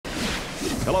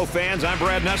Hello, fans. I'm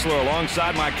Brad Nessler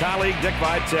alongside my colleague Dick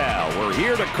Vitale. We're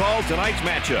here to call tonight's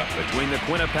matchup between the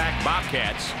Quinnipac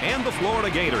Bobcats and the Florida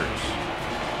Gators.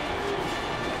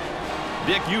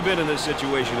 Dick, you've been in this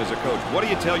situation as a coach. What do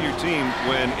you tell your team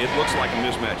when it looks like a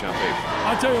mismatch on paper?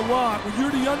 I'll tell you what, when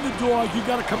you're the underdog, you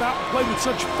got to come out and play with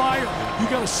such fire. You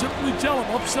got to simply tell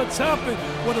them upsets happen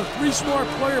when a 3-star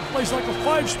player plays like a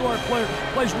 5-star player,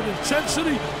 plays with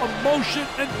intensity, emotion,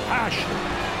 and passion.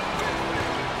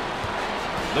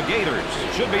 The Gators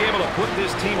should be able to put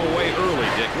this team away early,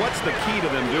 Dick. What's the key to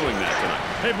them doing that tonight?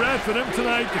 Hey, Brad, for them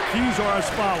tonight, the keys are as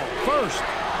follows. First,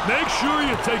 make sure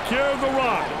you take care of the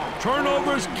rock.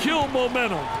 Turnovers kill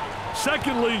momentum.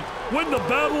 Secondly, win the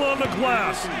battle on the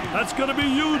glass. That's going to be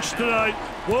huge tonight.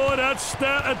 Boy, that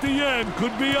stat at the end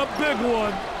could be a big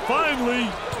one.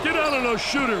 Finally, get out of those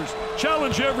shooters.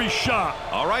 Challenge every shot.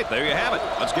 All right, there you have it.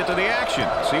 Let's get to the action.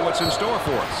 See what's in store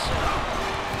for us.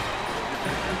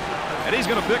 And he's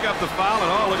going to pick up the foul, and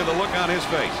oh, look at the look on his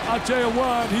face. I'll tell you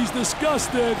what, he's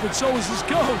disgusted, but so is his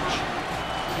coach.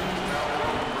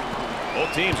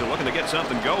 Both teams are looking to get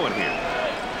something going here.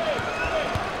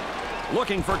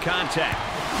 Looking for contact.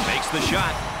 Makes the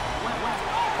shot.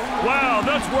 Wow,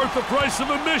 that's worth the price of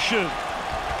admission.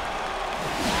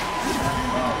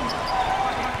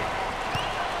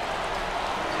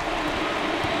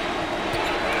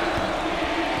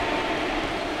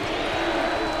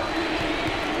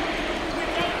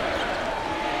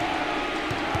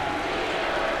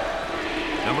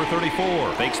 Number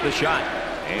 34 fakes the shot,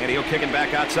 and he'll kick it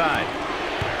back outside.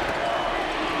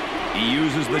 He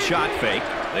uses the shot fake.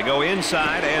 They go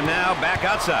inside, and now back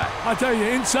outside. I tell you,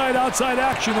 inside-outside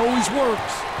action always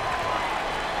works.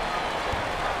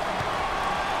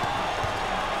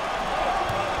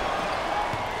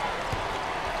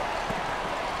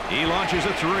 He launches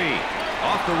a three.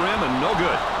 Off the rim and no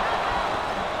good.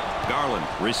 Garland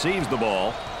receives the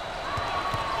ball.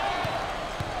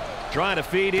 Trying to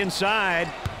feed inside.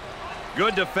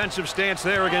 Good defensive stance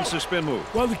there against the spin move.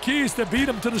 Well, the key is to beat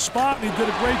him to the spot, and he did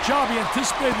a great job. He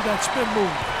anticipated that spin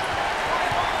move.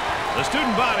 The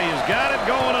student body has got it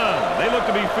going on. They look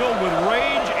to be filled with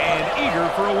rage and eager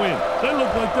for a win. They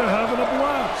look like they're having a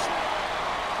blast.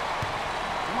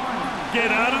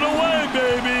 Get out of the way,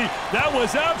 baby. That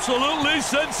was absolutely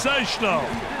sensational.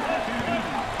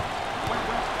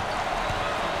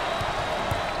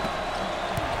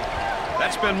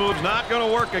 That spin move's not going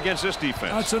to work against this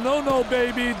defense. That's a no-no,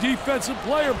 baby. Defensive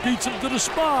player beats him to the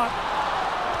spot.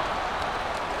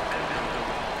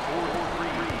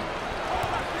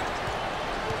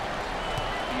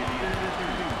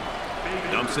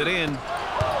 Dumps it in.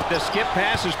 The skip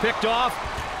pass is picked off.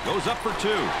 Goes up for two.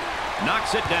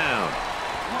 Knocks it down.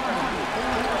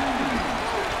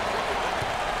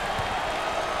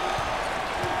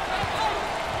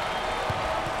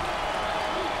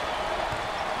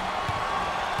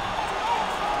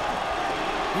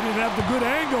 He didn't have the good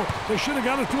angle. They should have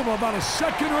got it to him about a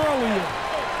second earlier.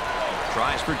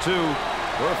 Tries for two.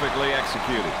 Perfectly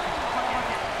executed.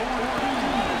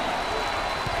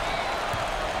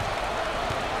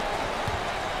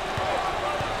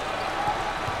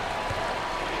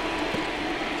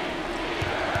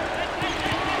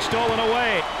 Stolen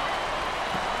away.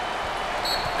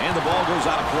 And the ball goes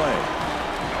out of play.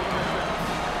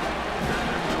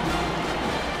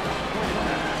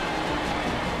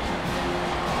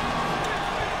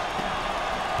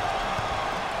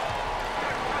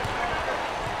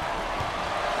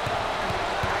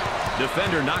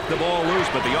 Defender knocked the ball loose,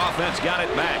 but the offense got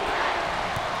it back.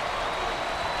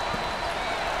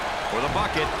 For the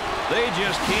bucket, they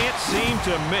just can't seem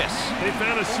to miss. They've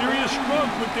had a serious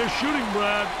struggle with their shooting,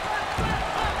 Brad.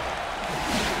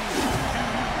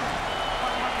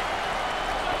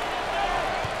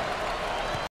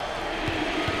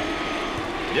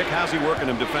 Dick, how's he working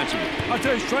him defensively? I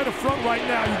tell you, he's trying to front right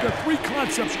now. You've got three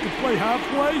concepts. You can play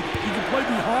halfway, you can play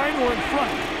behind, or in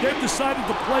front. They've decided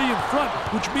to play in front,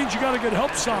 which means you got to get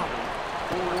help side.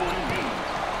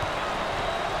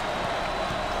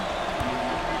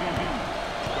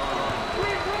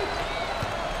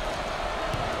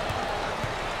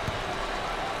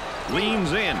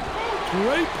 Leans in.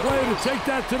 Great play to take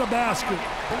that to the basket.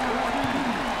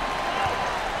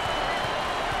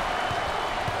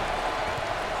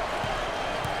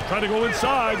 Trying to go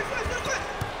inside.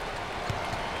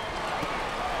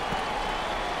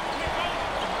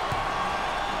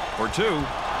 For two.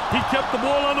 He kept the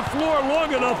ball on the floor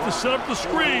long enough to set up the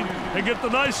screen and get the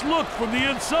nice look from the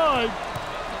inside.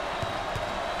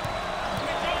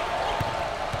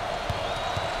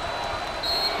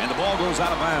 And the ball goes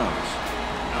out of bounds.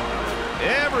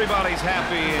 Everybody's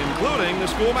happy, including the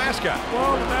school mascot.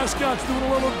 Well, the mascot's doing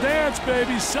a little dance,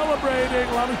 baby, celebrating,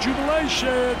 a lot of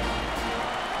jubilation.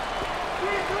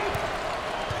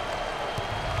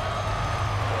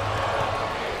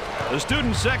 The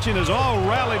student section is all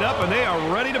rallied up, and they are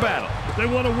ready to battle. They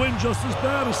want to win just as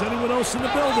bad as anyone else in the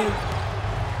building.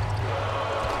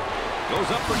 Goes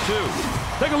up for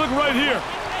 2. Take a look right here.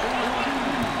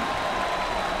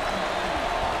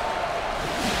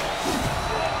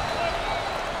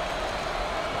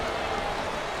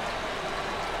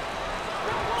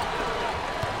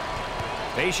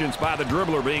 Patience by the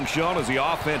dribbler being shown as the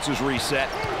offense is reset.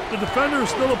 The defender is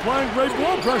still applying great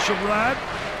ball pressure, Brad.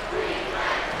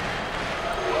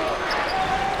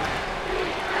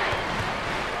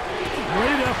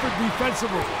 Great effort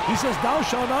defensively. He says, "Thou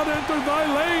shalt not enter thy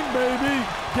lane, baby.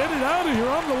 Get it out of here.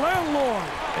 I'm the landlord."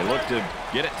 They look to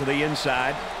get it to the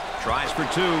inside. Tries for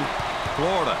 2.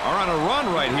 Florida are on a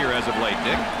run right here as of late,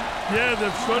 Dick. Yeah,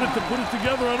 they've started to put it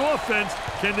together on offense.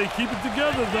 Can they keep it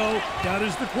together, though? That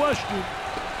is the question.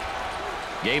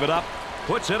 Gave it up,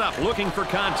 puts it up, looking for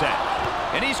contact.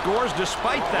 And he scores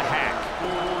despite the hack.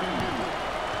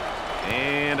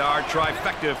 And our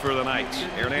trifecta for the night.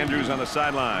 Aaron Andrews on the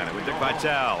sideline with Dick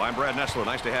Vitale. I'm Brad Nessler.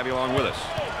 Nice to have you along with us.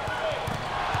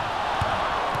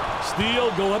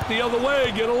 Steele, go up the other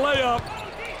way, get a layup.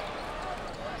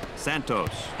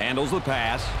 Santos handles the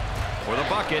pass for the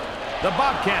bucket. The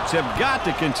Bobcats have got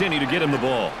to continue to get him the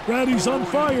ball. Brad, he's on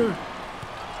fire.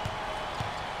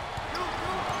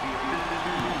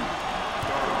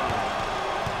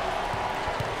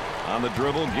 On the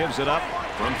dribble, gives it up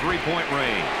from three-point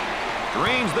range.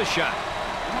 Drains the shot.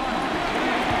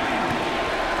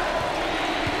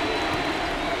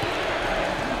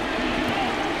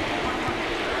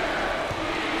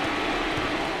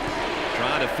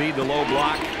 Trying to feed the low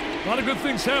block. A lot of good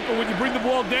things happen when you bring the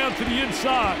ball down to the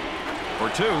inside. For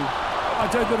 2. I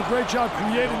tell you, did a great job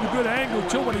creating a good angle,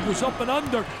 too. When he goes up and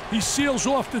under, he seals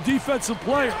off the defensive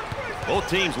player. Both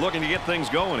teams looking to get things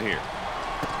going here.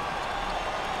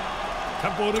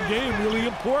 Tempo of the game really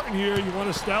important here. You want to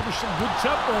establish some good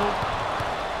tempo.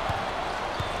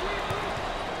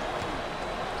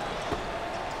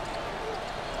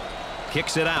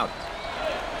 Kicks it out.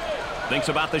 Thinks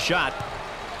about the shot.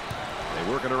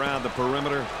 They work it around the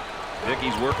perimeter.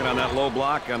 Dickey's working on that low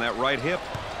block on that right hip.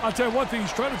 I'll tell you one thing,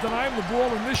 he's trying to deny him the ball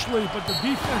initially, but the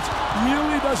defense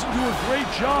really doesn't do a great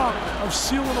job of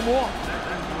sealing him off.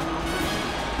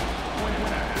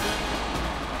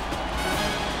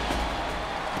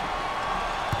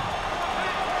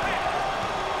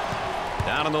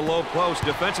 Down in the low post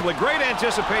defensively. Great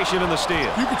anticipation in the steal.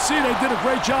 You can see they did a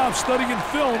great job studying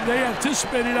film. They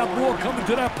anticipated that ball coming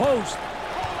to that post.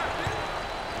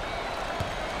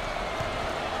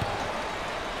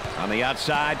 On the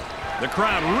outside, the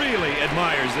crowd really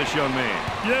admires this young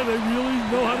man. Yeah, they really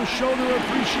know how to show their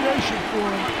appreciation for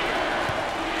him.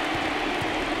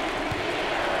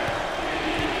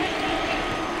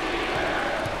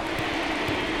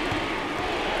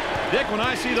 Dick, when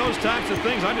I see those types of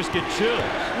things, I just get chills.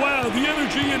 Wow, the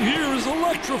energy in here is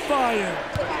electrifying.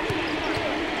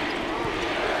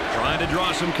 Trying to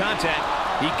draw some contact.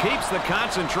 He keeps the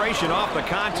concentration off the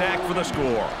contact for the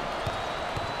score.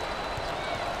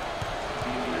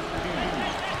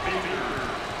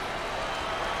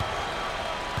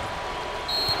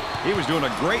 He was doing a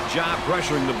great job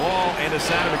pressuring the ball and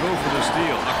decided to go for the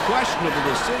steal. A questionable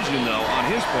decision, though, on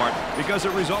his part because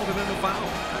it resulted in a foul.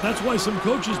 That's why some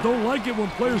coaches don't like it when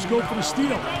players go for the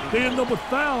steal. They end up with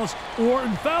fouls or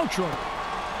in foul trouble.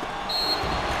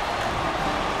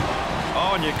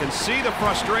 Oh, and you can see the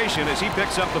frustration as he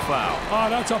picks up the foul. Oh,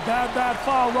 that's a bad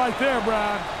foul right there,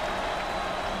 Brad.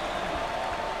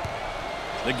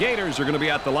 The Gators are going to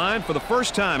be at the line for the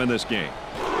first time in this game.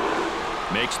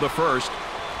 Makes the first.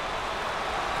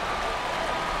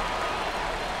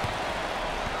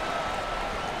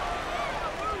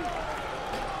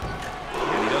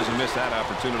 Miss that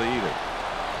opportunity either.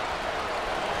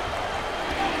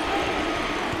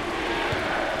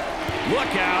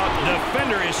 Look out.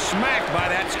 Defender is smacked by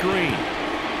that screen.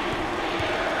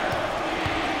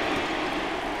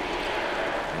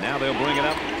 And now they'll bring it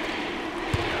up.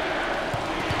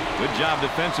 Good job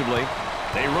defensively.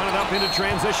 They run it up into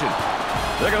transition.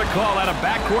 They're going to call that a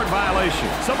backcourt violation.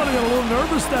 Somebody got a little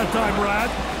nervous that time, Brad.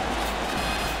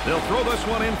 They'll throw this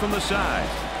one in from the side.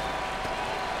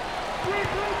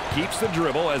 Keeps the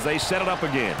dribble as they set it up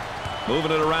again.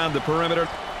 Moving it around the perimeter.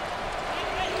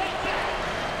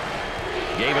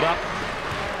 Gave it up.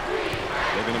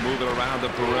 They're going to move it around the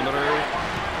perimeter.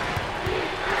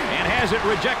 And has it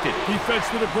rejected. Defense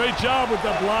did a great job with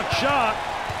that block shot.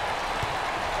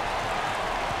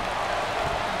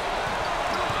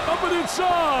 it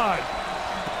inside.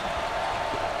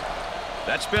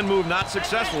 That spin move not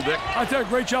successful, Dick. I did a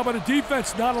great job on the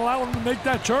defense not allowing him to make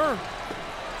that turn.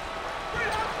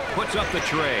 Puts up the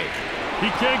tray. He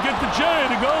can't get the J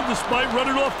to go despite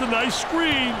running off the nice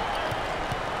screen.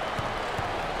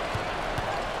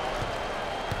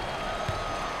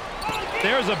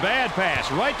 There's a bad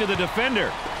pass right to the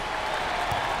defender.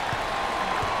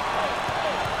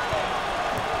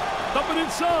 Dump it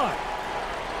inside.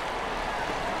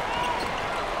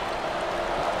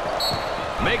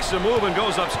 Makes a move and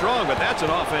goes up strong, but that's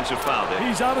an offensive foul, Dick.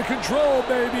 He's out of control,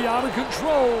 baby, out of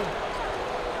control.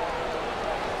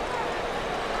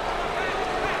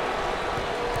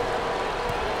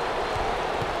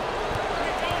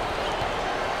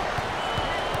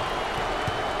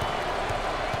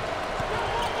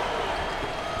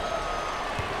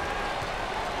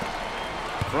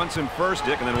 Fronts him first,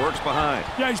 Dick, and then works behind.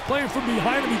 Yeah, he's playing from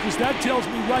behind him because that tells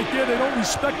me right there they don't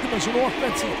respect him as an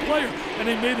offensive player. And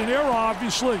they made an error,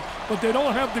 obviously, but they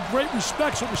don't have the great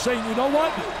respect, so they're saying, you know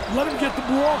what? Let him get the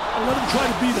ball and let him try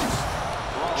to beat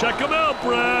us. Check him out,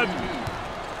 Brad.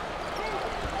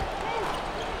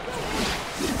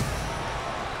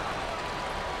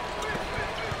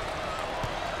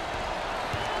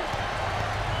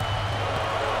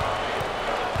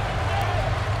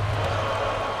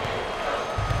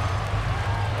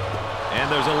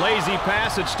 There's a lazy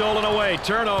pass. It's stolen away.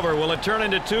 Turnover. Will it turn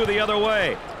into two the other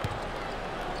way?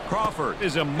 Crawford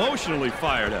is emotionally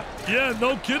fired up. Yeah,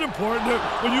 no kidding, partner.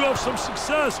 When you have some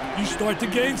success, you start to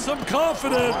gain some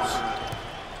confidence.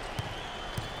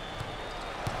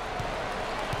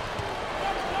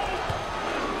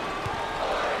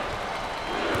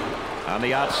 On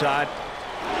the outside.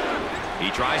 He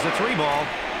tries the three ball.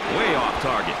 Way off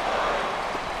target.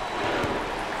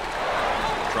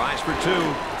 Tries for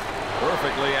two.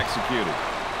 Perfectly executed.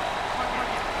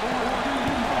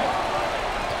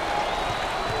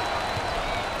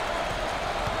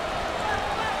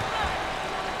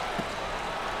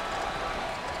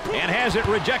 And has it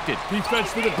rejected.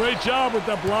 Defense did a great job with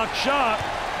that blocked shot.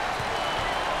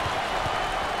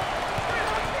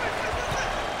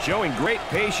 Showing great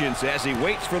patience as he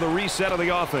waits for the reset of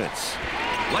the offense.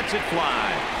 Lets it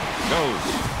fly. Goes.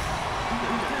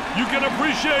 You can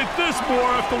appreciate this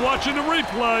more after watching the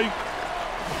replay.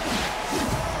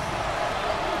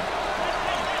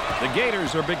 The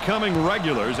Gators are becoming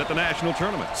regulars at the national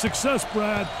tournament. Success,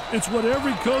 Brad. It's what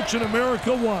every coach in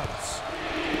America wants.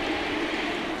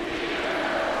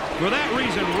 For that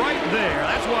reason right there,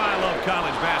 that's why I love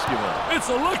college basketball. It's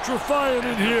electrifying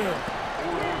in here.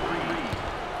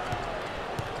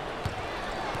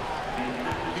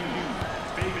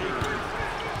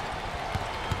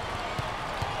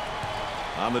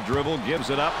 On the dribble, gives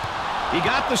it up. He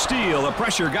got the steal. The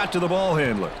pressure got to the ball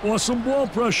handler. Awesome ball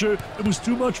pressure. It was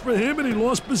too much for him, and he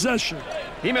lost possession.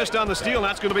 He missed on the steal, and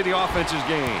that's going to be the offense's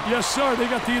gain. Yes, sir. They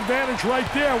got the advantage right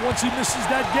there once he misses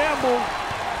that gamble.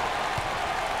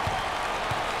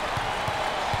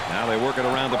 Now they work it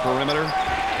around the perimeter.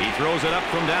 He throws it up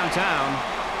from downtown.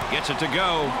 Gets it to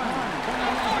go.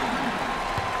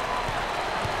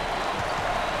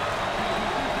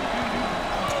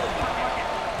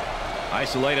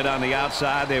 Isolated on the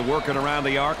outside. They work it around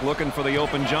the arc, looking for the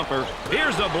open jumper.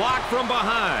 Here's a block from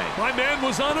behind. My man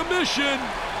was on a mission.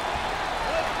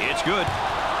 It's good.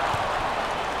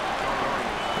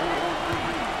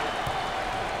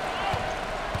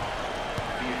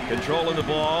 Controlling the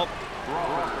ball.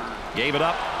 Gave it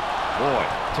up. Boy,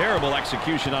 terrible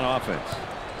execution on offense.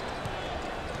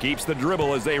 Keeps the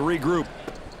dribble as they regroup.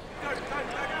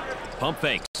 Pump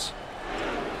fakes.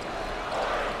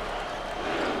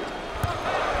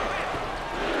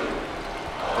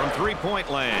 From three-point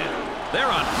land. They're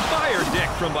on fire, Dick,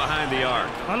 from behind the arc.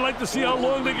 I'd like to see how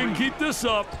long they can keep this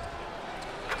up.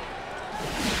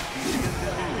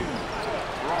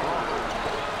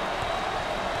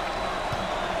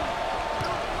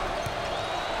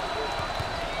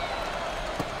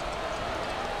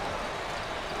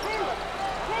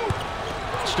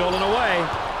 Stolen away.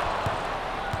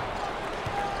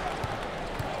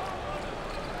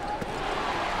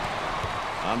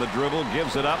 On the dribble,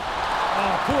 gives it up.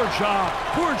 Oh,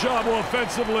 poor job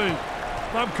offensively.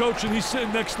 If I'm coaching, he's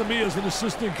sitting next to me as an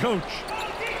assistant coach.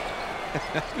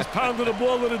 He's pounding the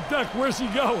ball to the deck. Where's he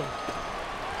going?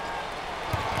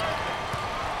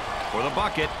 For the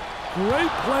bucket.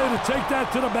 Great play to take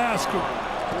that to the basket.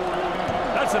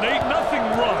 That's an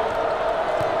 8-0 run.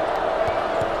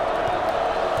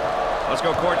 Let's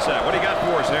go courtside. What do you got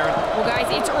for us, Aaron? Well, guys,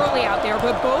 it's early out there,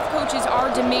 but both coaches are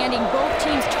demanding both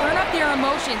teams turn up their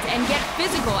emotions and get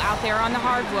physical out there on the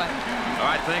hardwood. All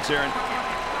right, thanks, Aaron.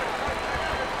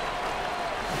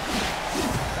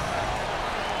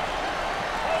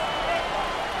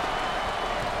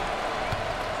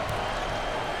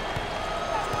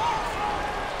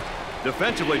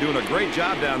 Defensively doing a great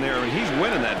job down there, and he's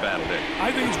winning that battle there.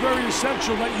 I think it's very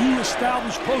essential that you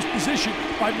establish post position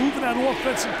by moving that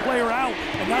offensive player out,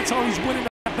 and that's how he's winning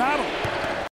that battle.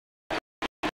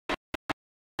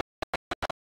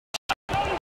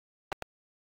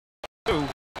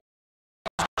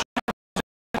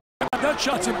 That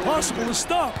shot's impossible to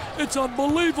stop. It's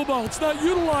unbelievable. It's not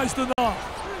utilized enough.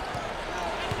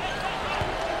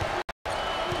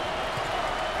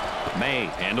 May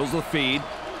handles the feed.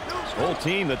 This whole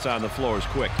team that's on the floor is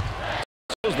quick.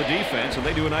 So's the defense, and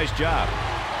they do a nice job.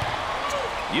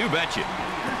 You betcha.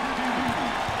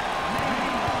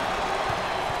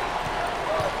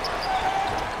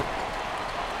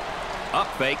 Up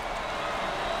fake.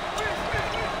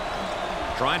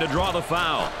 Trying to draw the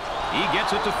foul. He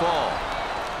gets it to fall.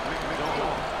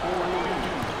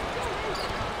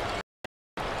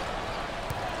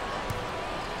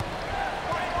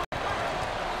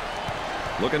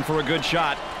 Looking for a good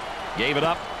shot. Gave it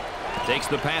up. Takes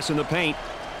the pass in the paint.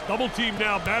 Double team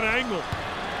now, bad angle.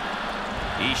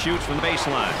 He shoots from the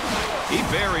baseline. He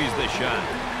buries the shot.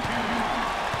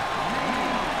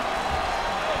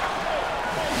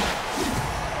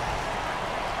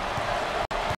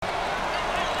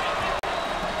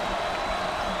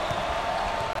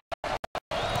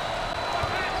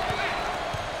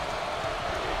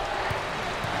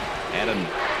 And a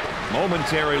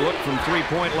momentary look from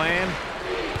three-point land.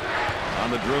 On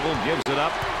the dribble, gives it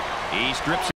up. He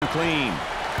strips him clean.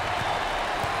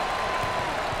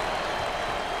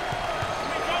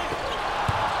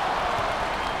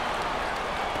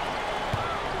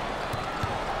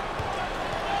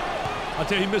 I'll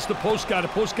tell you, he missed the post guy. The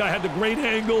post guy had the great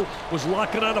angle, was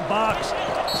locking on a box.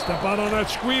 Step out on that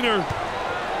screener.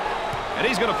 And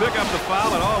he's going to pick up the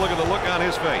foul, and oh, look at the look on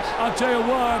his face. I'll tell you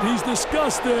what, he's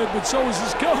disgusted, but so is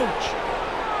his coach.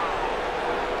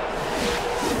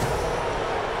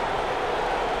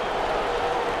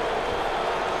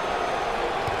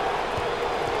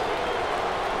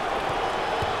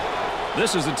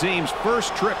 This is the team's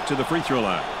first trip to the free throw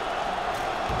line.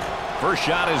 First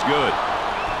shot is good.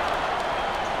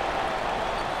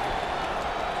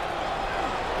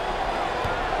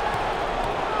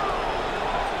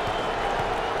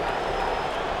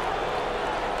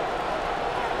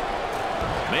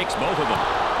 Makes both of them.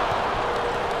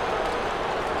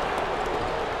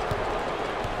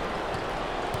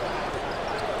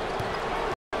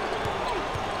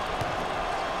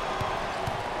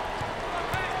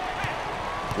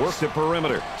 Work the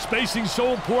perimeter. Spacing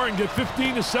so important. Get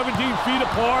 15 to 17 feet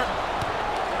apart.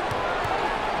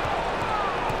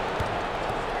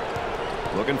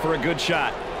 Looking for a good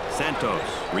shot. Santos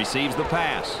receives the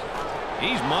pass.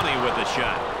 He's money with the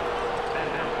shot.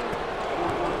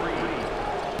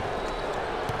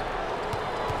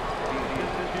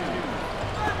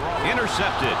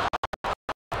 Intercepted.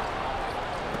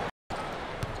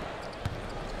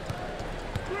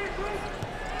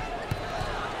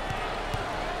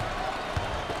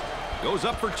 Goes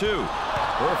up for two.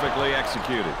 Perfectly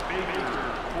executed.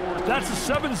 That's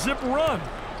a 7-zip run.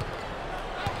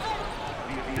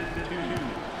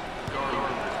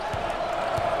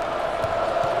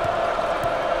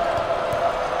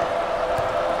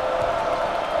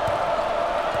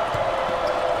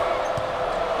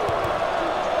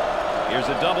 Here's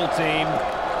a double team.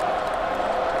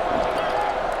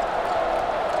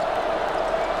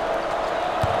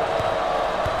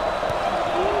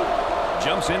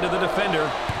 Jumps into the defender.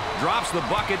 Drops the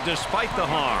bucket despite the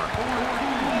harm.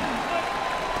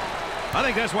 I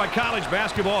think that's why college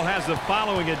basketball has the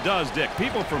following it does, Dick.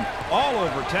 People from all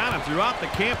over town and throughout the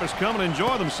campus come and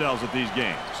enjoy themselves at these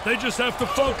games. They just have to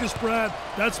focus, Brad.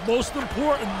 That's most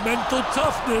important, mental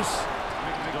toughness.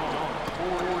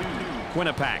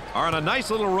 Quinnipac are on a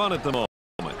nice little run at the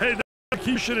moment. Hey, they're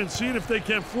key and seeing if they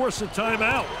can force a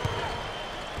timeout.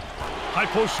 High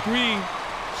post screen.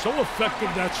 So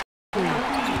effective, that screen.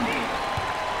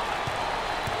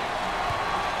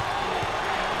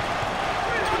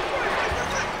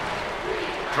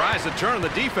 Tries to turn, the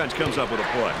defense comes up with a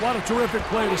play. What a terrific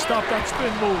play to stop that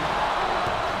spin move.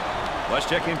 Let's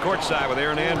check in courtside with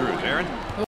Aaron Andrews. Aaron?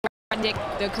 Dick,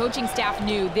 the coaching staff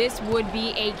knew this would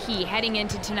be a key heading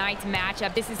into tonight's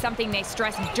matchup. This is something they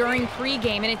stressed during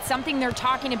pregame, and it's something they're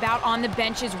talking about on the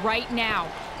benches right now.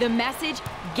 The message,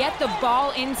 get the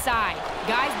ball inside.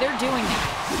 Guys, they're doing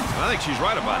that. I think she's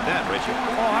right about that, Richard.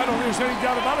 Oh, I don't think there's any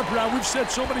doubt about it, Brad. We've said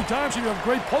so many times, if you have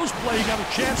great post play, you got a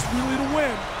chance really to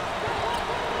win.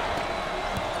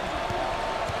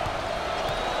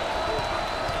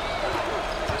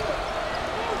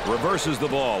 Reverses the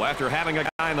ball after having a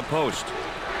guy in the post.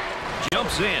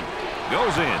 Jumps in.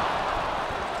 Goes in.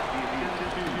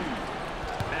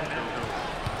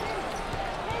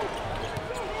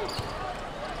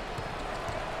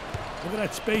 Look at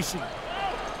that spacing.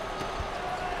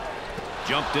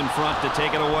 Jumped in front to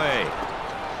take it away.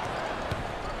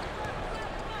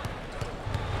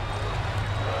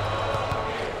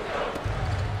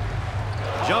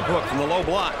 Jump hook from the low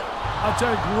block. I'll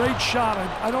tell you, great shot.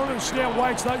 I don't understand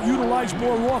why it's not utilized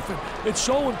more often. It's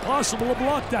so impossible to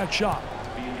block that shot.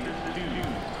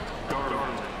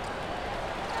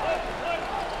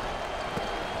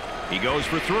 He goes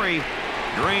for three.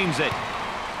 Drains it.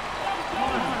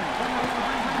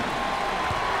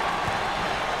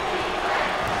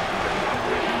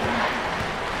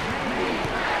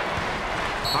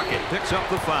 Puckett picks up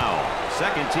the foul.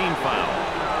 Second team foul.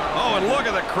 Oh, and look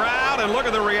at the crowd, and look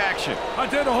at the reaction. I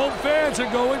tell the home fans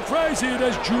are going crazy.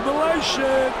 There's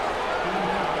jubilation.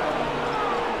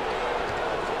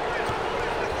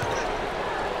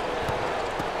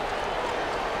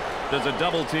 There's a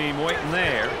double team waiting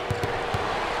there.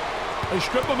 They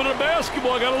strip him in a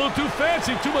basketball. Got a little too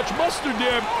fancy, too much mustard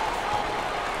there.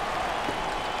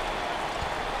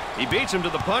 He beats him to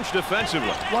the punch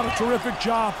defensively. What a terrific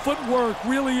job. Footwork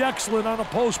really excellent on a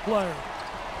post player.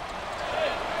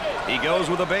 He goes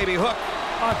with a baby hook.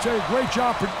 I'll tell you, great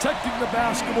job protecting the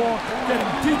basketball, getting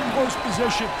deep post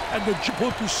position, and the jump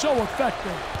hook is so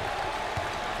effective.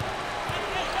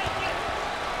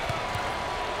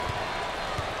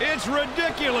 It's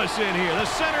ridiculous in here. The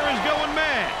center is going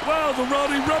mad. Wow, the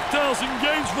rowdy reptiles in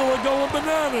Gainesville are going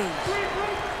bananas.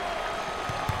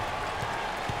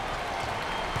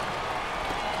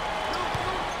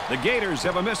 The Gators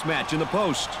have a mismatch in the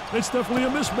post. It's definitely a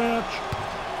mismatch.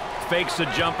 Fakes a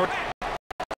jumper.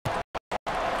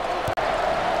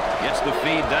 Gets the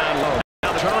feed down low.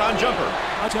 Now the turnaround jumper.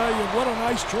 I tell you, what a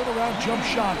nice turnaround jump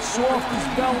shot. Soft as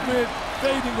velvet,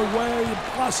 fading away,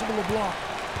 impossible to block.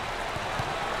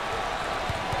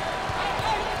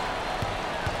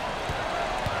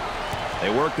 They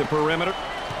work the perimeter.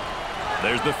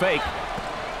 There's the fake.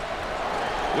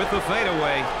 With the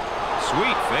fadeaway.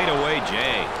 Sweet fadeaway,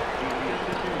 Jay.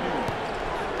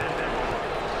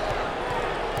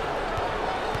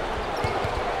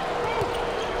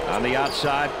 On the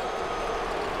outside.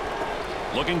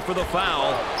 Looking for the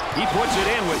foul. He puts it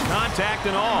in with contact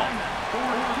and all.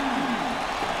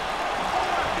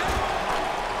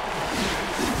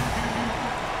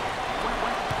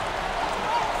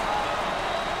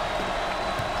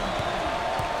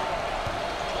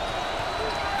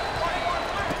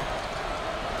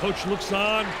 Coach looks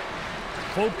on,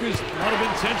 focused, a lot of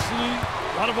intensity,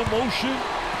 a lot of emotion.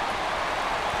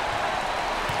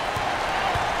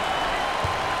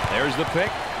 There's the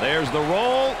pick. There's the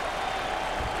roll.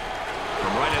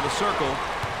 From right in the circle.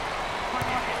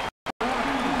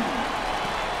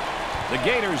 The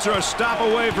Gators are a stop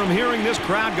away from hearing this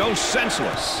crowd go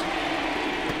senseless.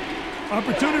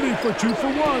 Opportunity for 2 for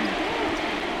 1.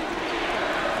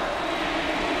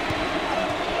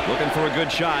 Looking for a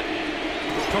good shot.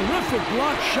 Terrific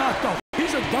block shot, though.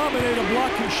 He's a dominator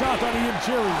blocking shot on the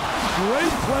interior.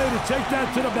 Great play to take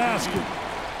that to the basket.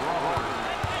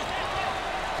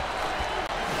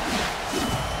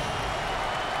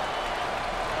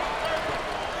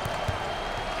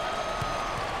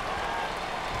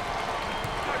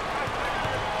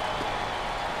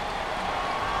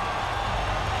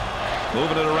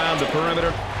 Moving it around the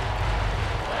perimeter.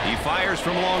 He fires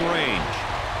from long range.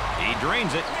 He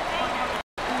drains it.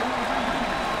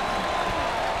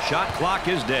 Shot clock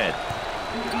is dead.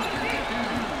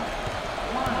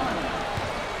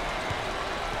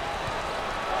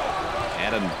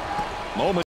 And a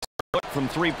moment from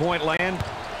three-point land.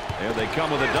 There they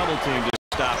come with a double team to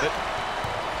stop it.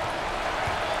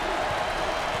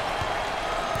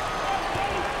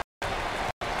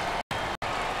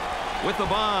 With the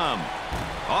bomb.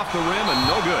 Off the rim and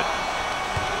no good.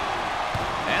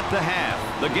 At the half,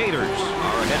 the Gators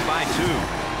are ahead by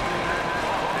 2.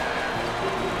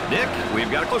 Nick, we've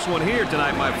got a close one here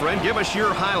tonight, my friend. Give us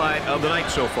your highlight of the night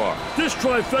so far. This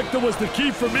trifecta was the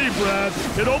key for me, Brad.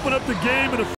 It opened up the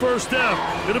game in the first half.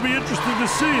 It'll be interesting to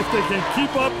see if they can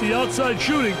keep up the outside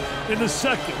shooting in the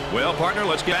second. Well, partner,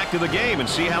 let's get back to the game and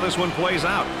see how this one plays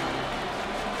out.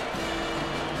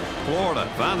 Florida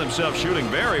found themselves shooting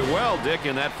very well, Dick,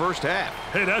 in that first half.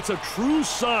 Hey, that's a true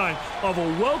sign of a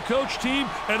well-coached team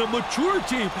and a mature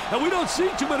team. And we don't see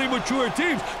too many mature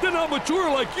teams. They're not mature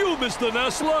like you, Mr.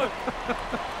 Nessler.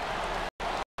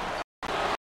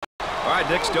 All right,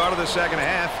 Dick, start of the second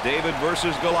half. David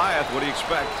versus Goliath. What do you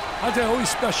expect? I tell you, always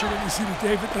special when you see the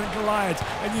David and Goliaths.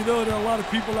 And you know there are a lot of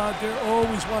people out there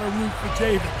always want to root for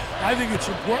David. I think it's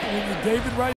important when you're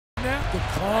David right now to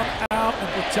calm out and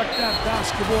protect that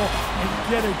basketball and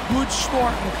get a good start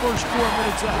in the first 4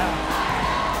 minutes of half.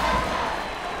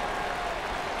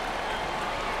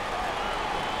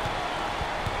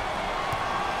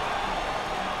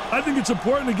 I think it's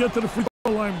important to get to the free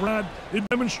throw line, Brad. It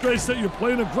demonstrates that you're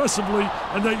playing aggressively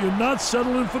and that you're not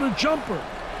settling for the jumper.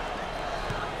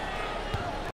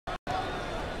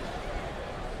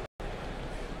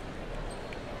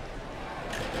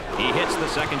 He hits the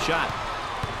second shot.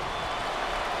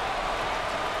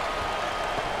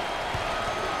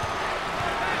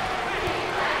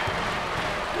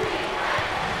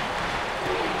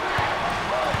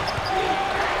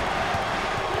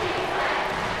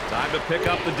 Time to pick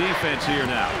up the defense here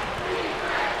now.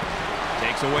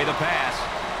 Takes away the pass.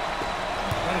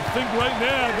 I think right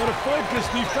now, got to focus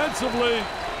defensively.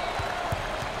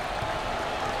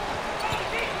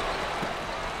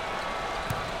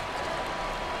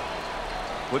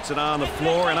 Puts it on the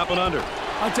floor and up and under.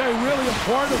 I'll tell you, really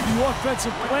important of the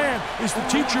offensive plan is to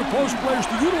teach your post players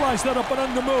to utilize that up and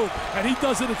under move, and he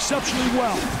does it exceptionally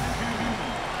well.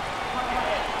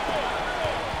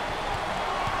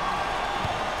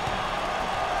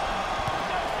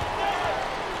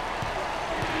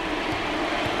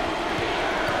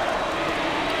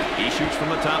 He shoots from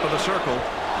the top of the circle.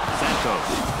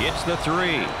 Santos hits the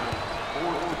three.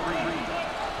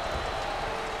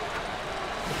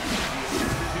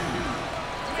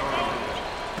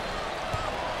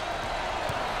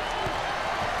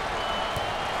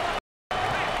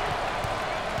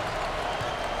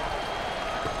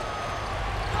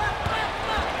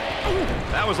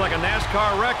 That was like a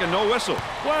NASCAR wreck and no whistle.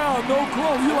 Wow, no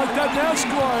call. You like that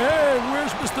NASCAR? Hey,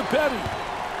 where's Mr. Petty?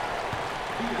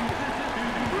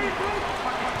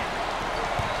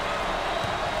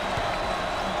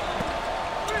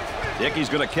 Dickey's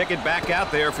going to kick it back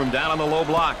out there from down on the low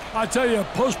block. I tell you, a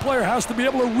post player has to be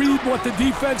able to read what the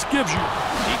defense gives you.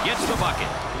 He gets the bucket.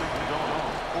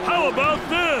 How about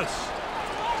this?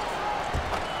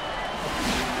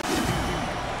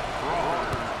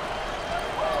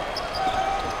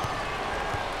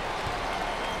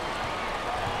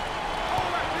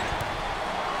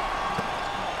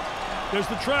 There's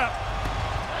the trap.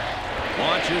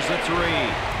 Launches the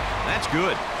three. That's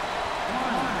good.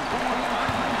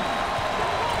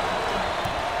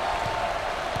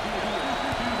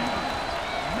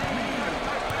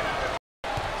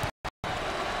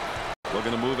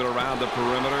 Looking to move it around the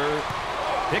perimeter.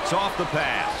 Picks off the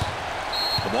pass.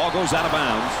 The ball goes out of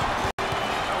bounds.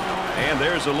 And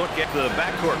there's a look at the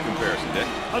backcourt comparison, Dick.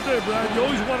 I'll tell you, Brad, you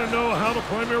always want to know how the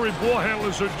primary ball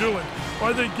handlers are doing.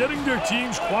 Are they getting their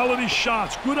teams quality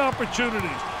shots, good opportunities?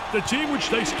 The team which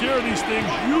takes care of these things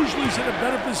usually is in a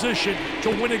better position to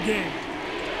win a game.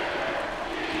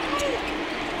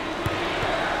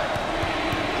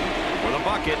 For the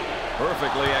bucket,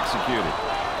 perfectly executed.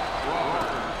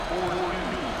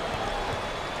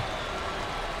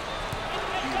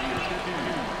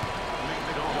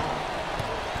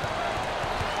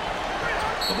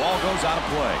 The ball goes out of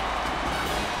play.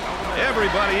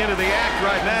 Everybody into the act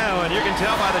right now, and you can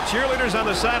tell by the cheerleaders on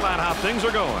the sideline how things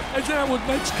are going. Isn't that what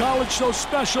makes college so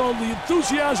special? The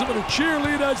enthusiasm of the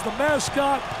cheerleaders, the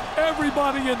mascot,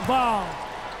 everybody involved.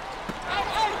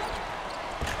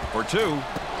 For two,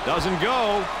 doesn't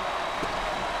go.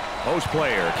 Post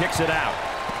player kicks it out.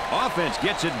 Offense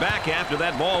gets it back after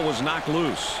that ball was knocked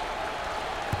loose.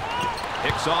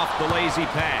 Picks off the lazy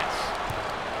pass.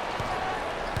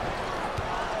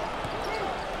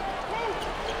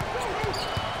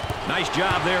 Nice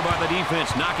job there by the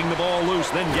defense, knocking the ball loose,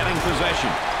 then getting possession.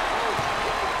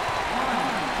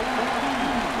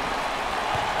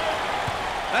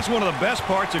 That's one of the best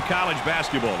parts of college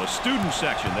basketball, the student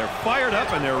section. They're fired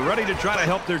up and they're ready to try to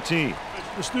help their team.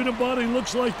 The student body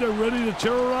looks like they're ready to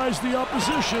terrorize the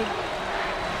opposition.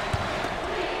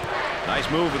 Nice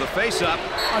move with a face-up.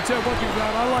 I'll tell you one thing,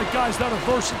 Brad, I like guys that are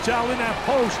versatile in that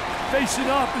post. Facing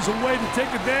up is a way to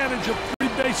take advantage of three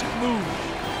basic moves.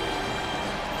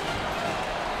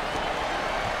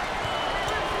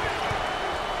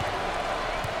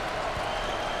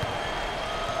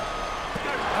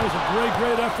 That was a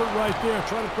great effort right there.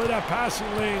 Trying to play that passing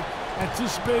lane.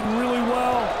 Anticipated really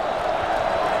well.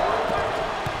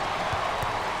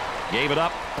 Gave it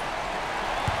up.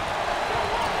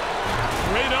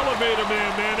 Great elevator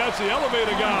man. That's the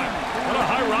elevator guy. What a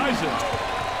high riser.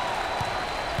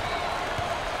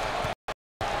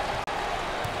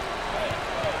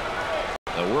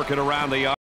 They'll work it around the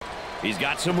arc. He's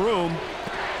got some room.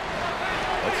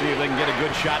 Let's see if they can get a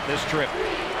good shot this trip.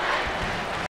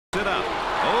 Sit up.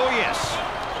 Oh, yes.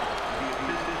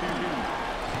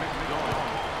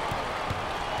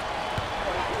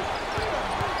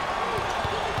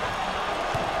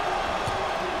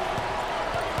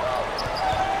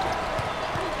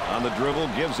 On the dribble,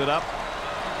 gives it up.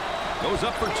 Goes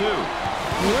up for two.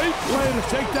 Great play to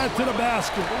take that to the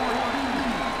basket.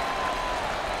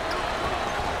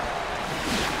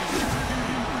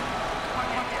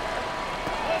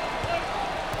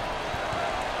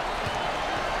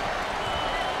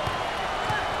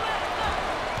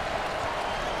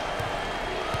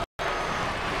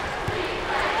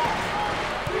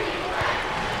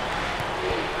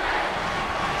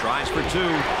 Tries for two.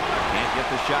 Can't get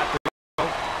the shot to go.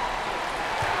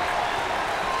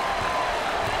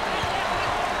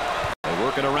 They're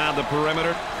working around the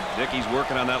perimeter. Dickey's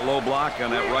working on that low block on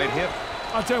that right hip.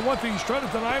 I'll tell you one thing, he's trying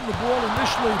to deny him the ball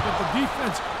initially, but the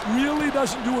defense really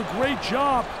doesn't do a great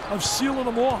job of sealing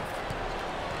him off.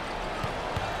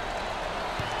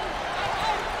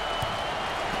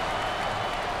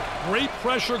 Great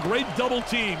pressure, great double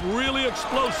team, really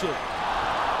explosive.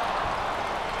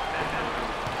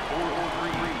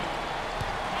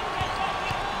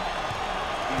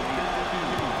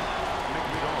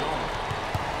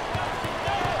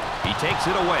 He takes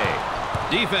it away.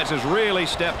 Defense has really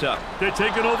stepped up. They're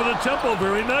taking over the tempo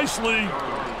very nicely.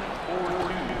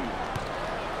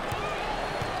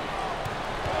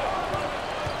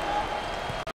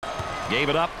 Gave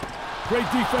it up. Great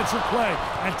defensive play.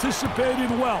 Anticipated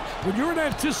well. When you're an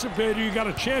anticipator, you got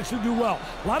a chance to do well.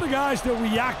 A lot of guys, they're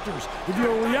reactors. If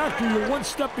you're a reactor, you're one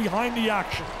step behind the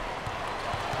action.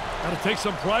 Got to take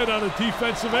some pride on the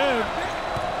defensive end.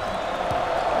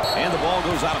 And the ball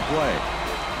goes out of play.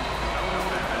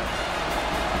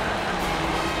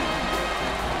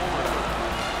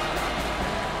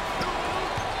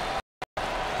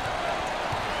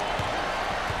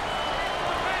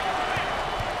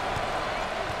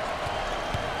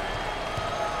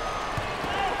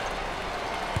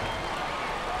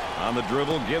 On the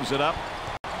dribble, gives it up.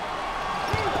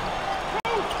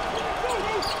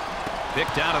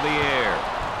 Picked out of the air.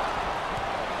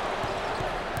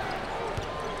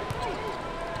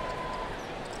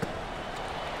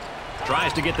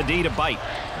 Tries to get the D to bite.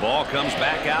 Ball comes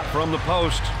back out from the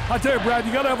post. I tell you, Brad,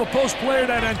 you got to have a post player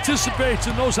that anticipates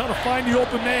and knows how to find the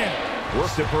open man.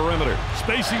 Work the perimeter.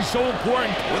 Spacing's so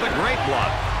important. With a great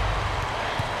block.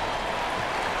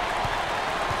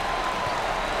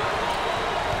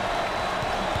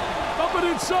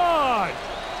 Inside.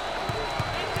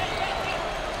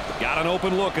 Got an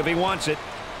open look if he wants it.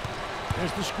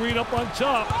 There's the screen up on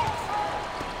top.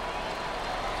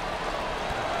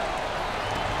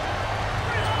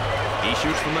 He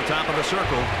shoots from the top of the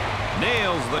circle.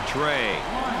 Nails the tray.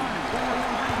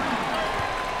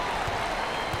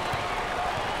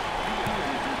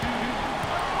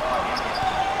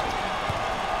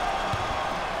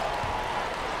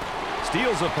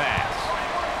 Steals a pass.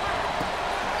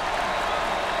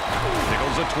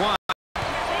 Nichols a twine.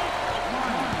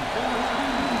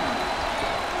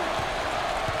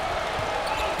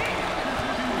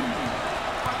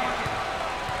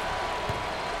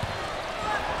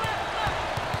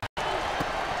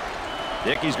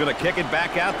 Dickey's going to kick it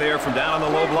back out there from down on the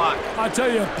low block. I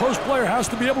tell you, a post player has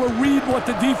to be able to read what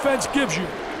the defense gives you.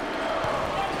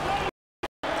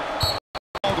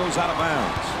 Ball goes out of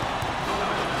bounds.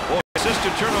 Boy, assist to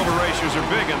turnover ratios are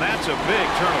big, and that's a big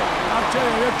turnover. I'll tell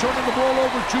you, they're turning the ball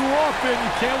over too often.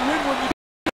 You can't win when you do.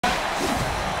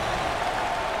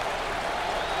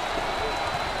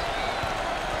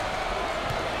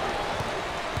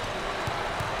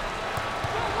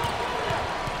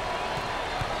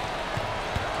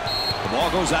 The ball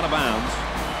goes out of bounds.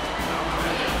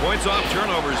 Points off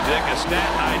turnovers, Dick, a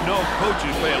stat I know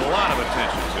coaches pay a lot of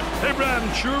attention to. Hey, Brad,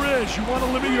 it sure is. You want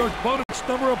to limit your opponent's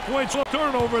number of points off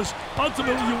turnovers.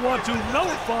 Ultimately, you want to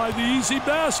nullify the easy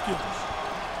baskets.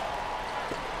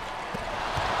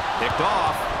 Picked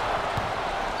off.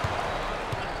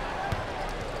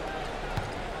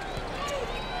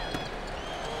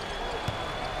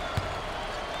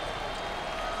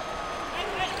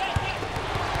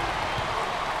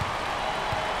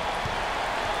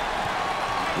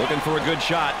 Looking for a good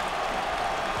shot.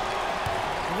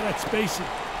 Look at that spacing.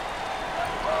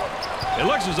 It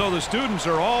looks as though the students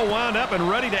are all wound up and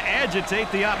ready to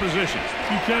agitate the opposition.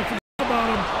 You can't forget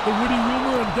about them. The witty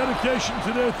humor and dedication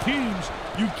to their teams.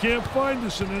 You can't find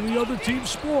this in any other team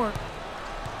sport.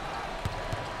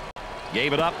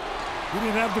 Gave it up. He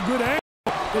didn't have the good angle.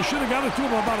 They should have got it to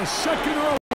him about a second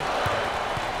early.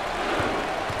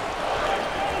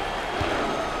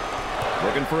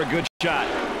 Looking for a good shot.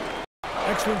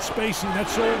 Excellent spacing.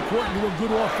 That's so important to a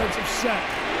good offensive set.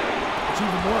 It's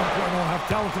even more important to have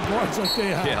talented guards like they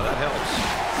have. Yeah, that helps.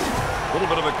 A little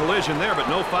bit of a collision there, but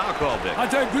no foul call, Dick. I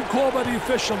tell you, good call by the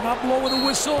official. Not blowing a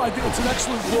whistle. I think it's an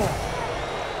excellent call.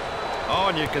 Oh,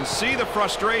 and you can see the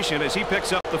frustration as he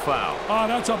picks up the foul. Oh,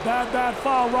 that's a bad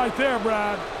foul right there,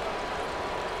 Brad.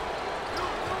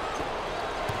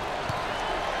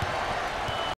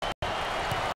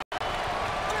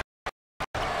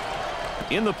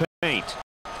 In the paint.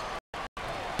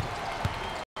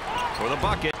 For the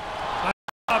bucket. I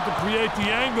have to create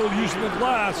the angle using the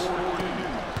glass.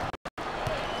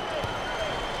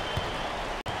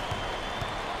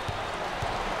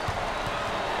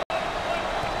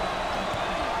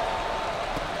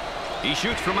 He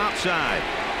shoots from outside.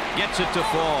 Gets it to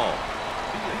fall.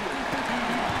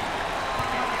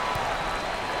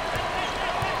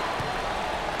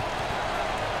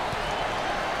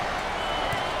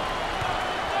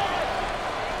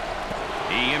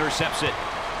 He intercepts it.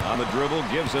 On the dribble,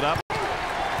 gives it up.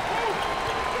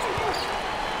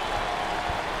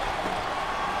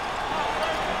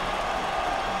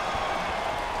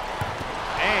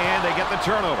 And they get the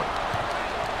turnover.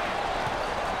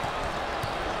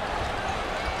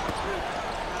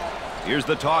 Here's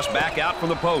the toss back out from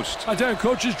the post. I tell you,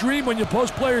 coach's dream when your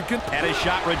post player can... And his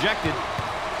shot rejected.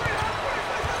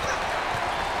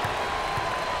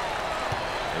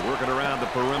 They work it around the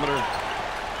perimeter.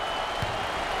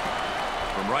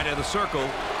 From right of the circle.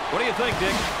 What do you think,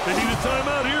 Dick? They need a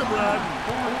timeout here, Brad.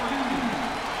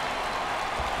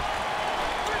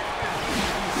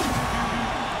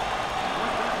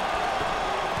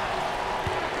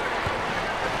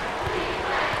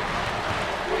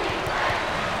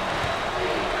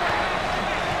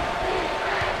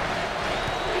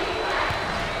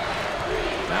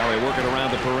 Now they work it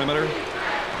around the perimeter.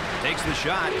 Takes the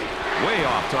shot. Way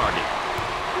off target.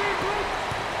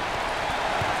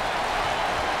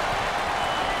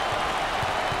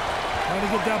 Trying to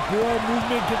get that ball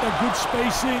movement, get that good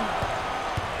spacing.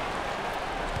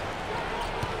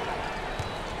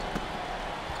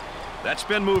 That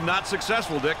spin move not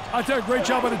successful, Dick. I tell you, great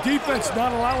job on the defense,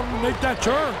 not allowing him to make that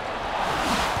turn.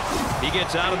 He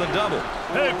gets out of the double.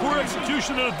 Hey, poor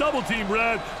execution on a double team,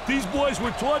 Brad. These boys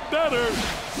were taught better.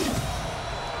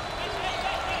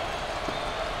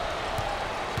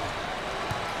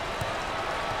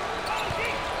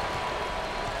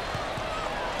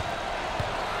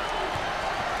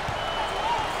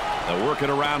 They'll work it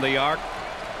around the arc.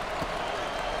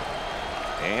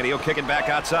 And he'll kick it back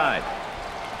outside.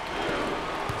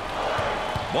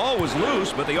 Ball was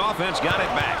loose, but the offense got it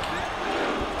back.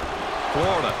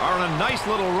 Florida are on a nice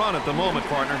little run at the moment,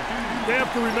 partner. They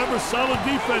have to remember solid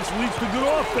defense leads to good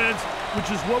offense, which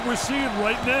is what we're seeing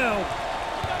right now.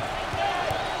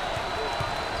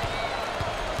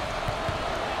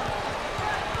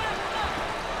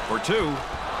 For two,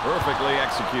 perfectly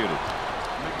executed.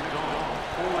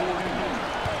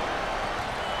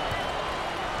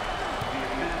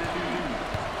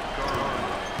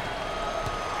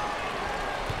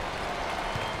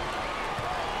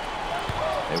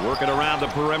 They work it around the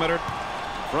perimeter.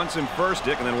 Fronts him first,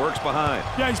 Dick, and then works behind.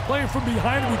 Yeah, he's playing from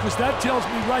behind him because that tells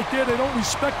me right there they don't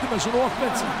respect him as an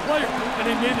offensive player. And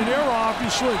they made an error,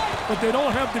 obviously, but they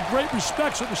don't have the great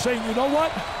respect, so they're saying, you know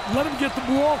what? Let him get the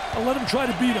ball and let him try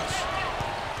to beat us.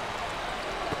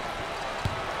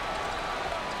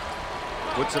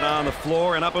 Puts it on the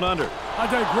floor and up and under. I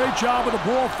did a great job of the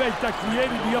ball fake that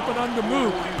created the up and under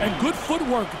move. And good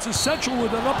footwork. It's essential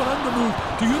with an up and under move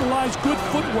to utilize good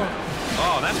footwork.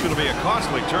 Oh, that's going to be a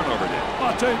costly turnover, Dick.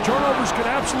 I'll tell you, turnovers can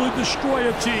absolutely destroy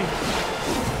a team.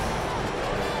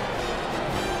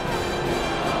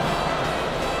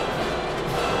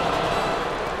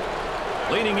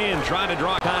 Leaning in, trying to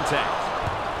draw contact.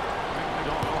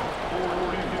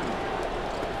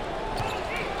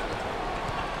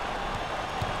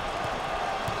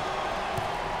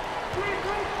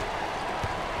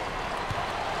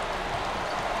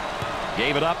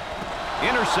 Gave it up.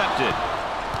 Intercepted.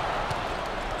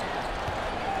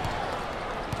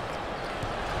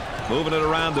 Moving it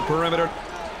around the perimeter.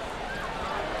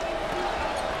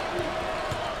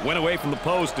 Went away from the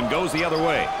post and goes the other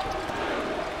way.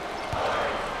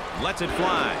 Lets it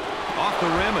fly. Off the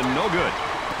rim and no good.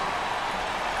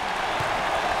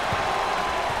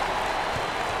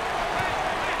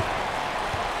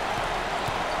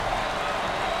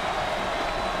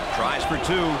 Tries for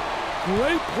two.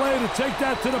 Great play to take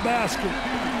that to the basket.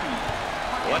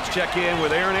 Let's check in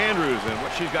with Erin Andrews and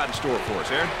what she's got in store for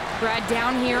us. Erin? Brad,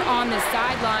 down here on the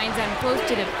sidelines and close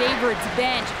to the favorites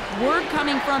bench. Word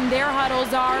coming from their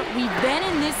huddles are, we've been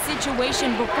in this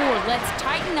situation before. Let's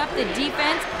tighten up the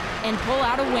defense and pull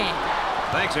out a win.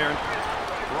 Thanks, Erin.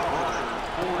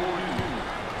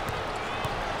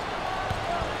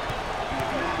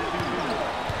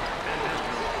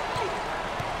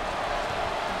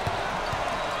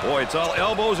 Boy, it's all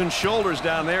elbows and shoulders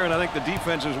down there, and I think the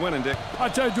defense is winning, Dick. I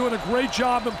tell you, doing a great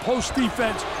job in post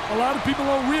defense. A lot of people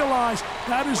don't realize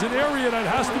that is an area that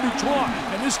has to be taught,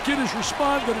 and this kid has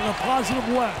responded in a positive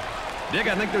way. Dick,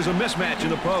 I think there's a mismatch in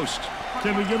the post.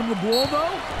 Can we get him the ball,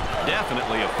 though?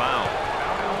 Definitely a foul.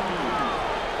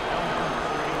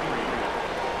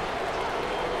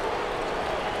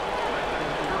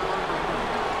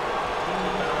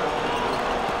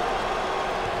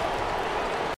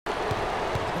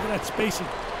 Spacing.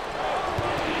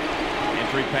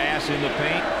 Entry pass in the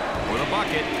paint for the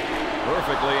bucket.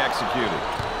 Perfectly executed.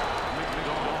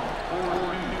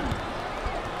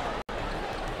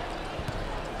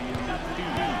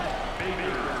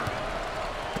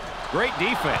 Great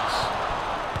defense.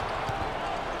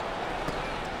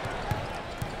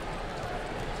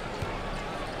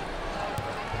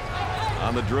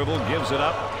 On the dribble, gives it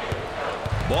up.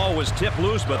 Ball was tipped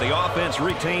loose, but the offense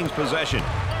retains possession.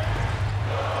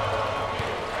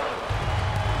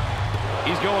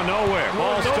 He's going nowhere.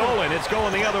 Ball stolen. It's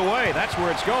going the other way. That's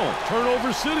where it's going.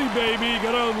 Turnover city, baby. You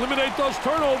got to eliminate those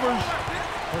turnovers.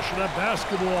 Pushing that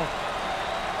basketball.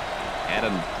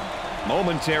 And a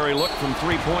momentary look from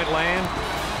three-point land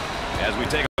as we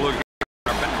take a look at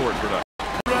our backcourt production.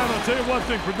 I'll tell you one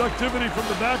thing, productivity from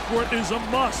the backcourt is a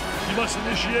must. You must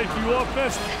initiate the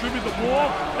offense, distribute the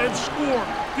ball, and score.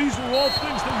 These are all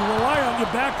things that you rely on your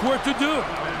backcourt to do.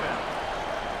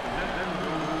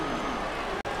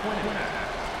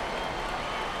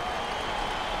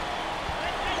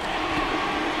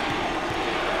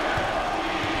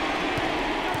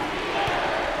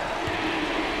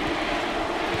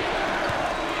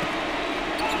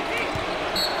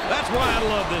 Why I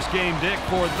love this game, Dick,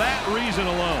 for that reason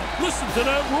alone. Listen to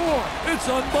that roar. It's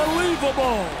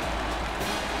unbelievable.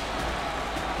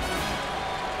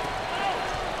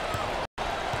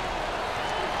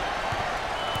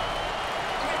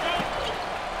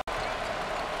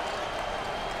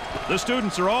 The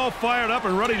students are all fired up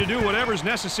and ready to do whatever's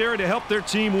necessary to help their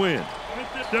team win.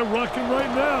 They're rocking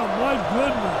right now. My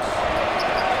goodness.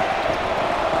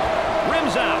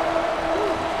 Rims out.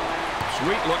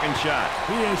 Sweet-looking shot.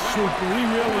 He is super. He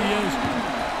really is.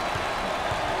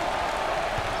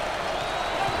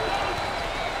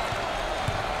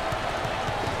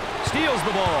 Steals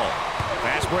the ball.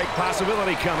 Fast break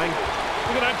possibility coming.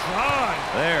 Look at that drive.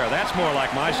 There, that's more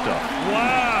like my stuff.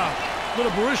 Wow.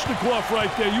 Little Barishnikov right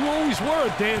there. You always were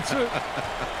a dancer.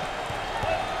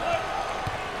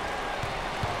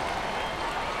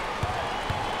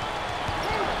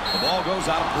 The ball goes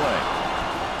out of play.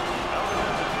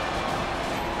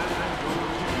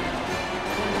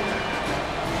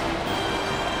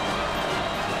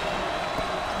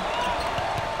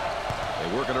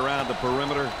 Working around the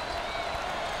perimeter.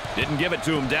 Didn't give it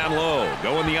to him down low.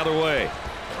 Going the other way.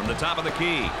 From the top of the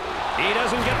key. He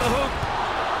doesn't get the hook.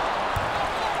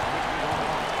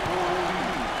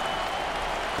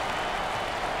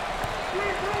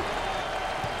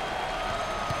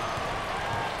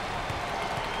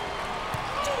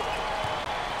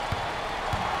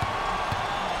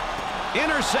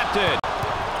 Intercepted.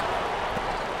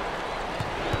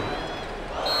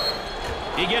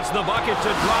 He gets the bucket to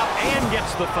drop and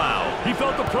gets the foul. He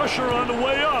felt the pressure on the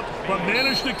way up, but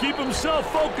managed to keep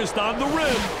himself focused on the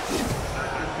rim.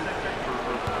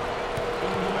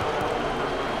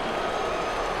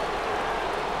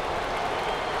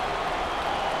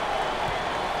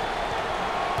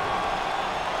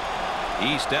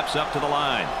 He steps up to the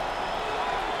line.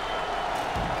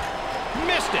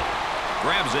 Missed it.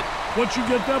 Grabs it. Once you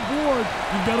get that board,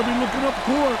 you got to be looking up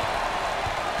court.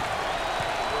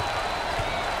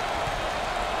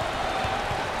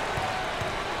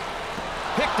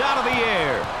 Picked out of the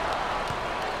air.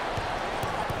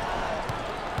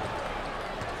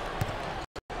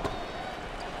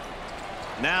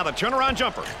 Now the turnaround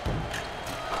jumper.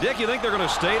 Dick, you think they're going to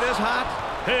stay this hot?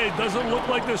 Hey, doesn't look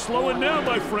like they're slowing down,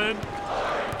 my friend.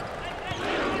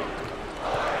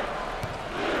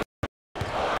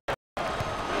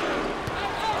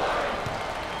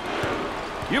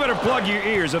 You better plug your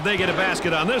ears if they get a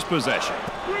basket on this possession.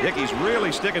 Dickey's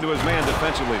really sticking to his man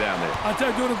defensively down there. I tell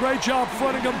you, doing a great job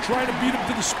fronting him, trying to beat him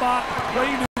to the spot,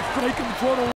 waiting to make him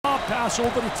throw the lob pass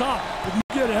over the top. If you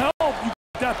get help, you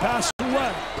get that pass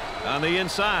away. On the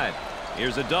inside,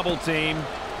 here's a double team.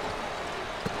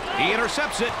 He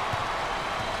intercepts it.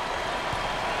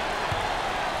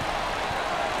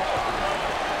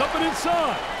 Up and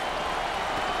inside.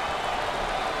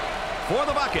 For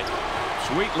the bucket.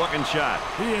 Sweet-looking shot.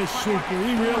 He is super.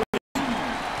 He really is.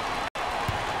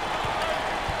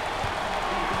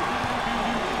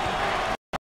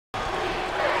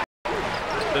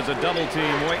 There's a double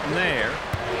team waiting there.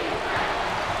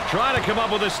 Trying to come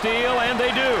up with a steal, and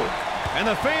they do. And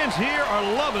the fans here are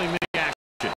loving the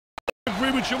action. I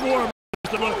agree with you more.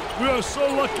 We are so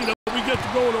lucky that we get to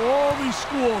go to all these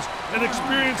schools and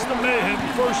experience the mayhem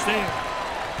firsthand.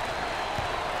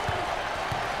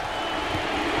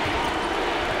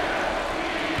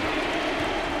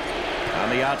 On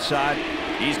the outside,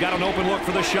 he's got an open look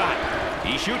for the shot.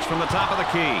 He shoots from the top of the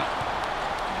key.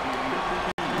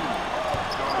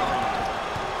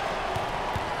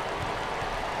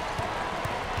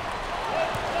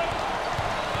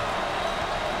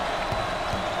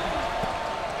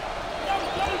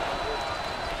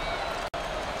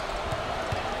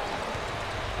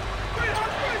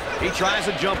 tries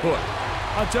a jump hook.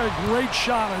 I'll tell you, great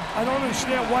shot. I don't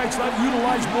understand why it's not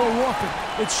utilized more often.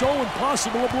 It's so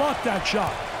impossible to block that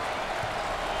shot.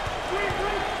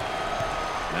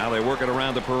 Now they work it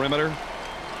around the perimeter.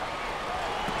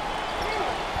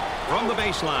 From the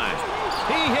baseline,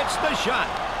 he hits the shot.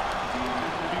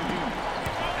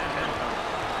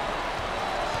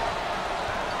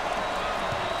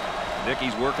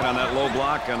 Dickey's working on that low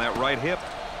block on that right hip.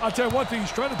 I'll tell you one thing,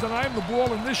 he's trying to deny him the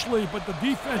ball initially, but the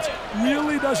defense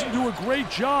really doesn't do a great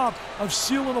job of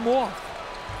sealing him off.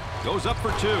 Goes up for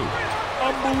two.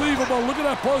 Unbelievable. Look at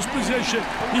that post position.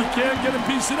 He can't get a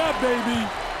piece of that, baby.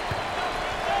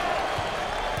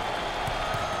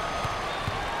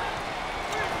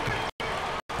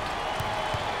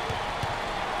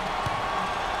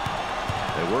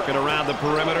 They work it around the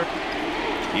perimeter.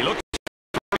 He looks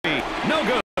free. No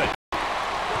good.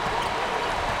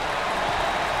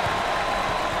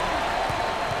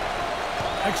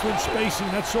 Excellent spacing.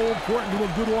 That's so important to a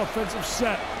good offensive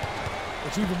set.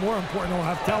 It's even more important to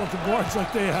have talented guards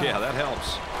like they have. Yeah, that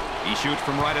helps. He shoots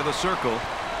from right of the circle.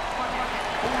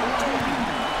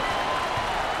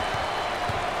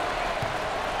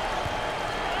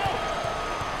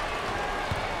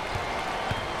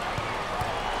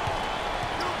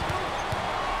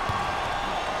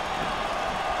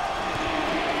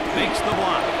 Makes the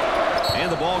block.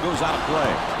 And the ball goes out of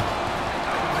play.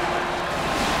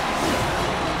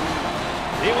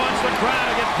 He wants the crowd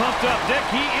to get pumped up. Dick,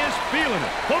 he is feeling it.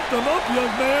 Pump them up, young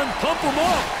man. Pump them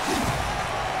up.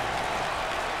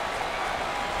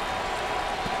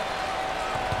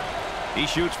 He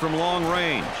shoots from long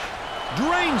range.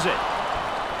 Drains it.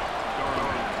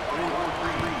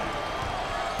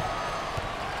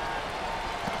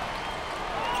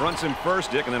 Fronts him first,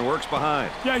 Dick, and then works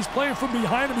behind. Yeah, he's playing from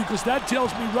behind him because that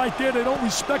tells me right there they don't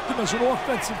respect him as an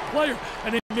offensive player.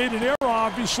 And they made an error,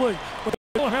 obviously. But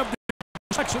they don't have the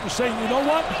section of saying, you know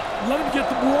what? Let him get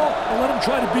the ball and let him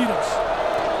try to beat us.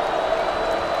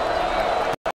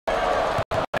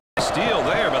 Steal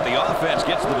there, but the offense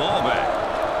gets the ball back.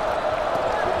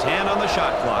 10 on the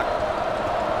shot clock.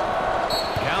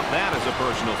 Count that as a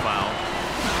personal foul.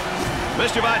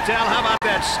 Mr. Vitale, how about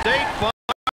that State Farm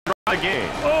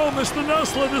game? Oh, Mr.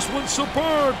 Nessler, this one's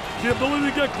superb. The ability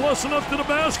to get close enough to the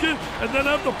basket and then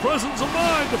have the presence of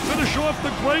mind to finish off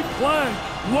the great play.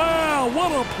 Wow,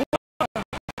 what a play.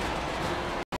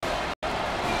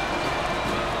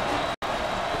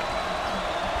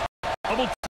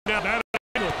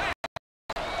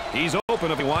 He's open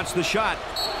if he wants the shot.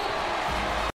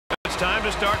 It's time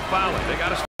to start fouling. They got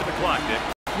to start the clock, Dick.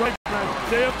 Right, Brad.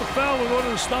 They have to foul in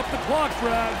order to stop the clock,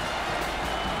 Brad.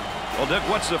 Well, Dick,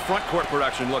 what's the front court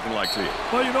production looking like to you?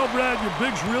 Well, you know, Brad, your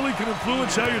bigs really can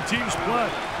influence how your teams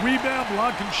play. Rebound,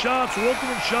 blocking shots, or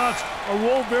opening shots are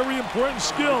all very important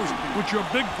skills which your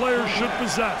big players should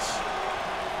possess.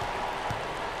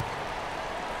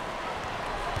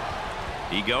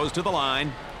 He goes to the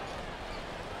line.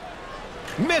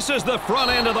 Misses the front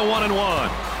end of the 1-and-1.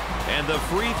 And the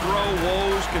free throw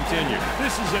woes continue.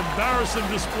 This is an embarrassing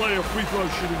display of free throw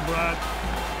shooting, Brad.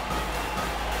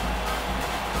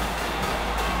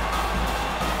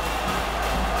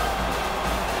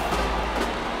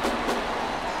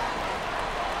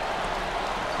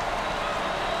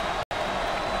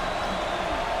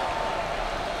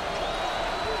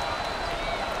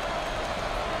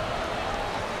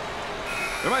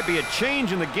 There might be a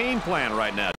change in the game plan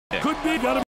right now, Dick. Could be.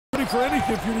 Got to be ready for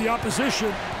anything if you're the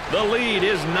opposition. The lead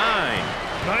is 9.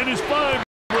 9 is 5,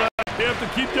 Brad. They have to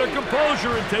keep their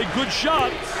composure and take good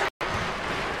shots.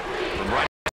 From right.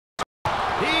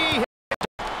 He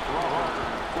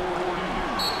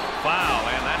foul,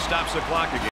 and that stops the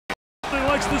clock again. He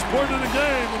likes this point of the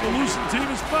game when the losing team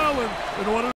is fouling in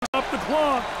order to stop the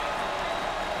clock.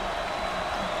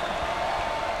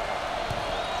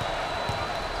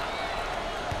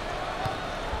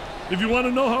 If you want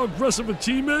to know how aggressive a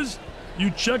team is,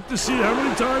 you check to see how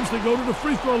many times they go to the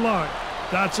free throw line.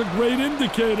 That's a great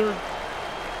indicator.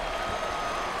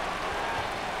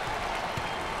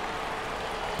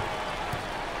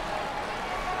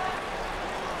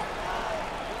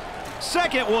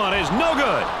 Second one is no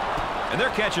good. And they're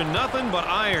catching nothing but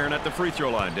iron at the free throw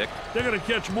line, Dick. They're going to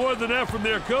catch more than that from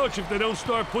their coach if they don't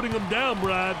start putting them down,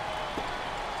 Brad.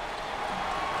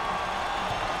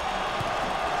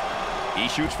 He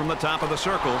shoots from the top of the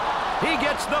circle. He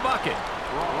gets the bucket.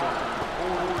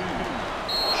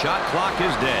 Shot clock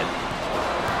is dead.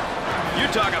 You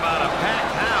talk about a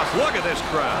packed house. Look at this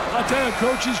crowd. I tell you,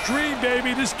 coach's dream,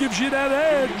 baby. This gives you that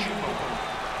edge.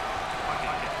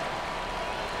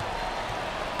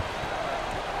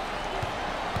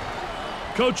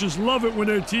 Coaches love it when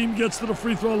their team gets to the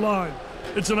free throw line.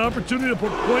 It's an opportunity to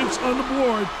put points on the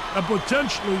board and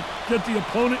potentially get the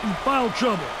opponent in foul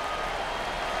trouble.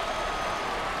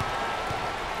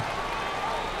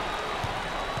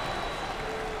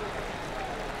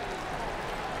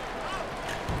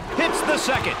 Hits the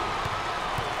second.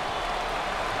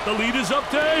 The lead is up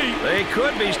to 8. They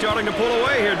could be starting to pull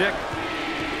away here, Dick.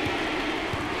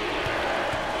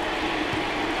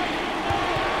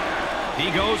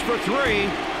 He goes for 3.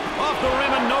 Off the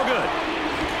rim and no good.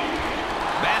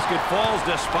 Basket falls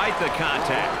despite the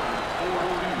contact.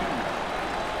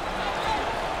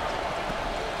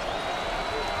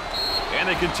 And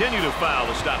they continue to foul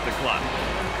to stop the clock.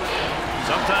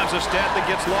 Sometimes a stat that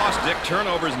gets lost, Dick,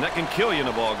 turnovers, and that can kill you in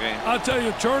a ball game. I'll tell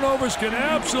you, turnovers can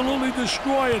absolutely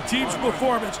destroy a team's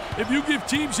performance. If you give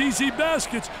teams easy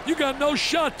baskets, you got no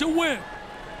shot to win.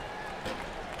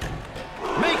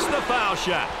 Makes the foul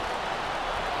shot.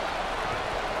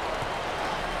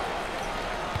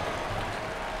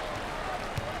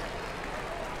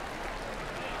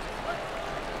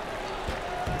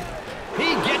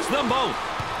 He gets them both.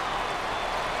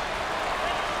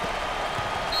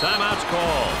 Timeout's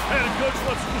called. Hey, the coach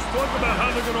wants to just talk about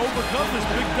how they're going to overcome this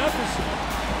big deficit.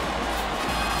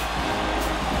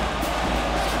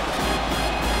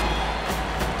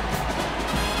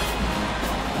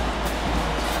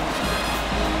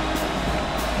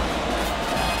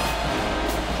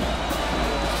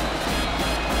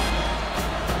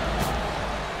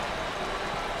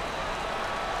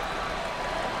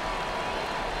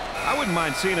 I wouldn't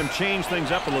mind seeing him change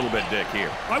things up a little bit, Dick, here.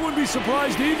 I wouldn't be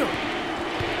surprised either.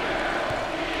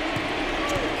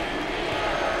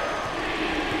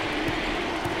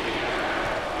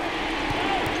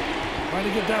 Trying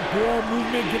to get that ball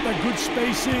movement, get that good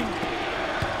spacing.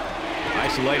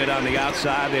 Isolated on the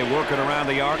outside. They're working around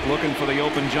the arc, looking for the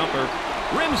open jumper.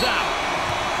 Rims out.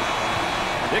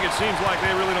 Dick, it seems like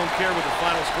they really don't care what the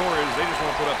final score is. They just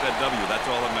want to put up that W. That's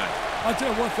all that matters. I'll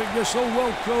tell you one thing, they're so well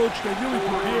coached, they're really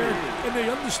prepared, and they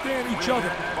understand each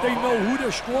other. They know who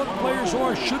their strong players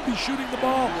are, should be shooting the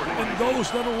ball, and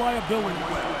those that are liabilities.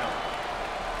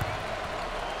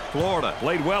 Florida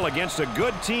played well against a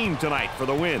good team tonight for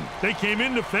the win. They came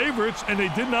in the favorites, and they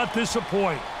did not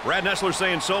disappoint. Brad Nessler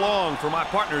saying so long for my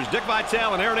partners Dick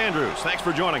Vitale and Aaron Andrews. Thanks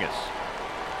for joining us.